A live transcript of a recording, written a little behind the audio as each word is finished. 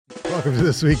Welcome to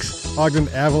this week's Ogden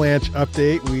Avalanche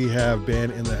update. We have Ben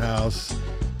in the house.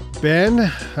 Ben,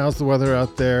 how's the weather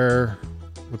out there?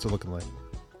 What's it looking like?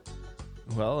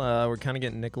 Well, we're kind of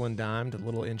getting nickel and dimed, a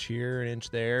little inch here, an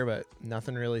inch there, but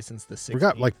nothing really since the 60s. We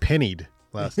got like pennied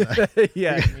last night.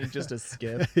 Yeah, I mean, just a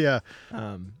skip. Yeah.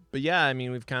 But yeah, I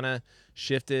mean, we've kind of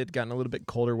shifted, gotten a little bit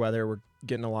colder weather. We're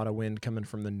getting a lot of wind coming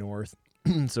from the north.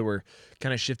 So we're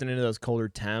kind of shifting into those colder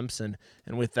temps, and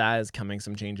with that is coming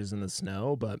some changes in the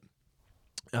snow. But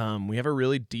we have a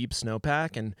really deep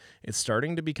snowpack, and it's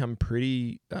starting to become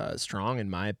pretty strong, in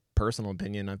my personal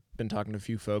opinion. I've been talking to a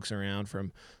few folks around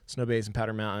from Snow Basin,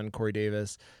 Powder Mountain, Corey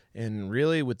Davis, and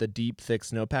really with the deep, thick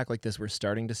snowpack like this, we're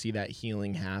starting to see that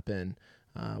healing happen.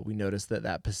 We noticed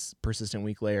that persistent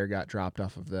weak layer got dropped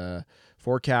off of the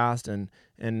forecast, and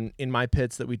in my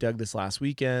pits that we dug this last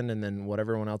weekend, and then what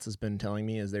everyone else has been telling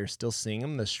me is they're still seeing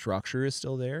them. The structure is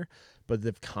still there, but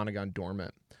they've kind of gone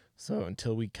dormant. So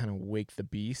until we kind of wake the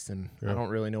beast, and I don't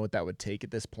really know what that would take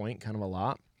at this point, kind of a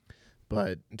lot,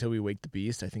 but until we wake the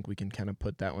beast, I think we can kind of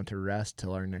put that one to rest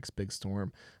till our next big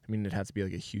storm. I mean, it has to be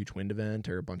like a huge wind event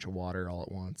or a bunch of water all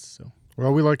at once. So.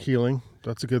 Well, we like healing.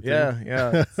 That's a good thing.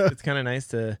 Yeah. It's kind of nice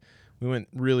to. We went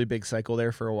really big cycle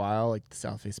there for a while. Like the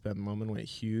South Face Bend Loman went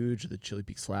huge. The Chili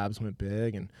Peak slabs went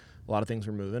big, and a lot of things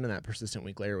were moving. And that persistent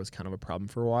weak layer was kind of a problem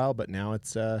for a while. But now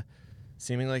it's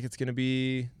seeming like it's going to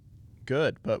be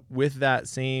good. But with that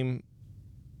same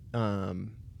kind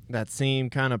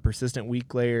of persistent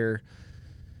weak layer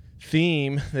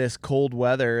theme, this cold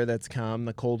weather that's come,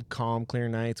 the cold, calm, clear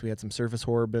nights. We had some surface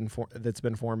hoar that's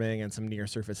been forming, and some near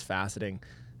surface faceting.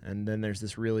 And then there's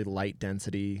this really light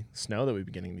density snow that we've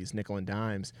been getting, these nickel and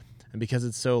dimes. And because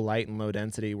it's so light and low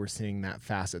density, we're seeing that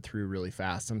facet through really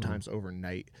fast. Sometimes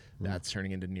overnight, that's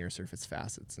turning into near surface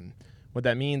facets. And what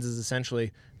that means is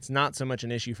essentially it's not so much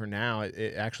an issue for now.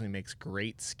 It actually makes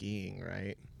great skiing,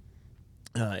 right?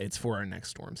 It's for our next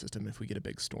storm system. If we get a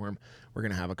big storm, we're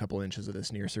going to have a couple inches of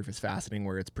this near surface faceting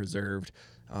where it's preserved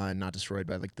and not destroyed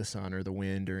by like the sun or the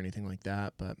wind or anything like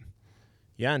that. But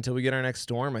yeah, until we get our next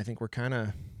storm, I think we're kind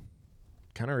of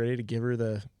ready to give her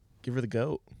the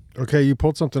goat. Okay, you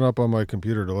pulled something up on my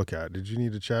computer to look at. Did you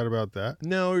need to chat about that?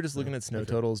 No, we're just looking at snow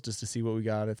totals just to see what we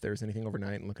got, if there's anything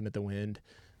overnight, and looking at the wind.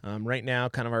 Right now,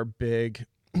 kind of our big,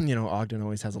 Ogden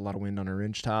always has a lot of wind on our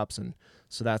ridge tops, and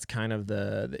so that's kind of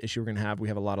the issue we're going to have. We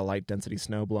have a lot of light density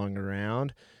snow blowing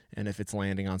around, and if it's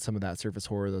landing on some of that surface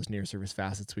hoar, those near surface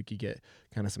facets, we could get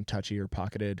kind of some touchy or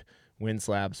pocketed wind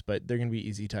slabs, but they're going to be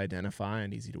easy to identify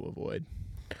and easy to avoid.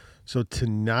 So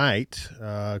tonight,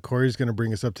 Corey's going to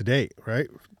bring us up to date, right?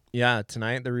 Yeah,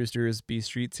 tonight the Roosters B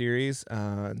Street Series,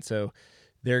 and so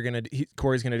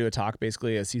Corey's going to do a talk,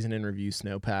 basically a season in review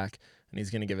snowpack, and he's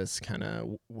going to give us kind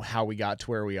of how we got to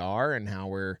where we are and how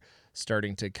we're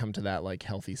starting to come to that like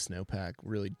healthy snowpack,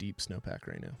 really deep snowpack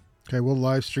right now. Okay, we'll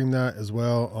live stream that as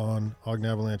well on Ogden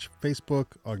Avalanche Facebook,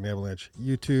 Ogden Avalanche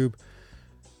YouTube.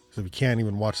 So if you can't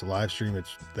even watch the live stream,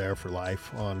 it's there for life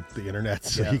on the internet,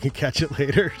 so you can catch it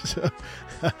later. So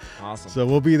awesome. So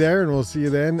we'll be there, and we'll see you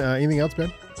then. Anything else,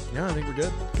 Ben? Yeah, I think we're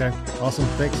good. Okay, awesome.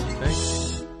 Thanks.